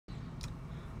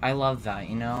I love that,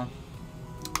 you know?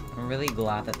 I'm really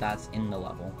glad that that's in the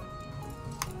level.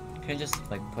 Could just,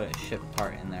 like, put a ship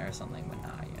part in there or something, but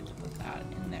nah, you have to put that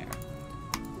in there.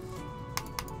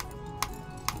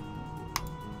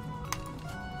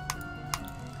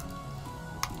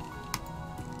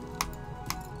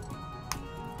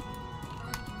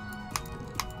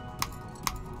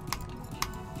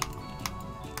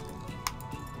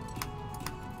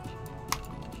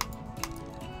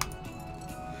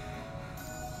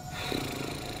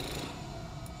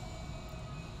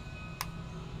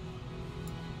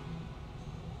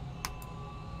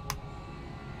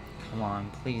 Come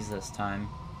on, please this time.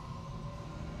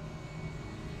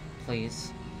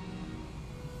 Please.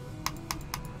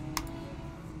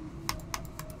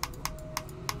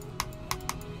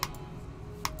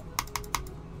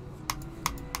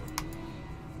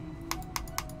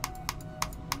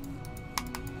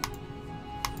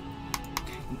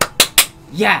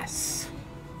 Yes!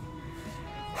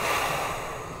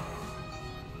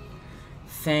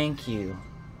 Thank you.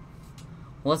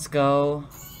 Let's go.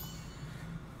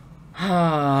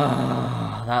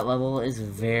 That level is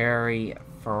very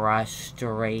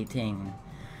frustrating.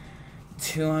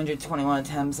 221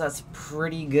 attempts, that's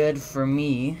pretty good for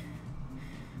me.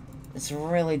 It's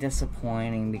really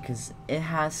disappointing because it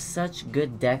has such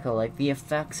good deco, like the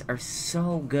effects are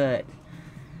so good.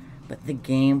 But the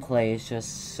gameplay is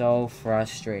just so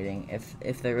frustrating.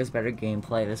 If there was better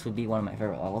gameplay, this would be one of my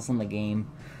favorite levels in the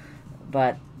game.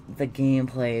 But the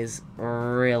gameplay is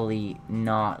really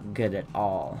not good at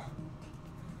all.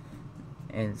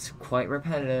 It's quite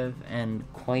repetitive and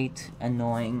quite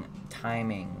annoying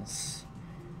timings.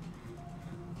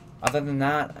 Other than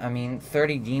that, I mean,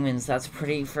 30 demons, that's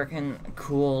pretty freaking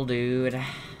cool, dude.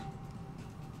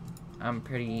 I'm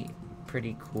pretty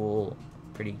cool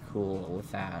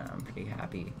with that. I'm pretty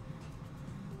happy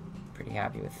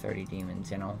with 30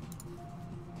 demons, you know.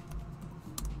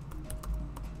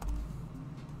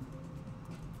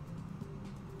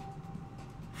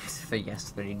 So yes,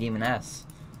 30 demon S.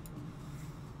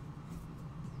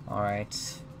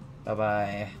 Alright,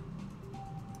 bye-bye.